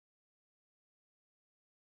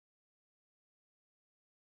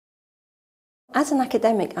As an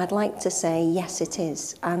academic, I'd like to say yes, it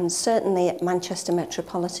is. And certainly at Manchester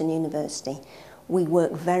Metropolitan University, we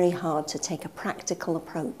work very hard to take a practical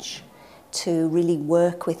approach to really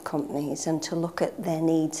work with companies and to look at their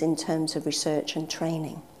needs in terms of research and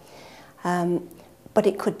training. But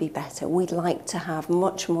it could be better. We'd like to have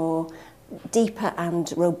much more deeper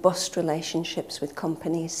and robust relationships with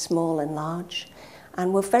companies, small and large.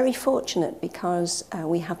 And we're very fortunate because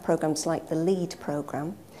we have programs like the LEAD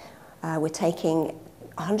program. We're taking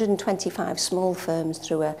 125 small firms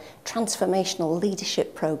through a transformational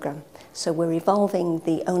leadership program. So we're evolving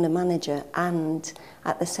the owner-manager and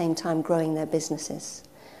at the same time growing their businesses.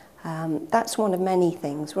 That's one of many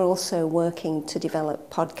things. We're also working to develop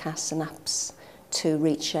podcasts and apps to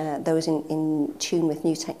reach those in tune with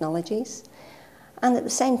new technologies. And at the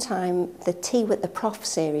same time, the Tea with the Prof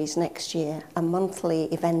series next year, a monthly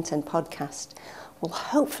event and podcast, will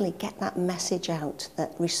hopefully get that message out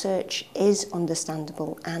that research is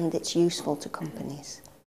understandable and it's useful to companies.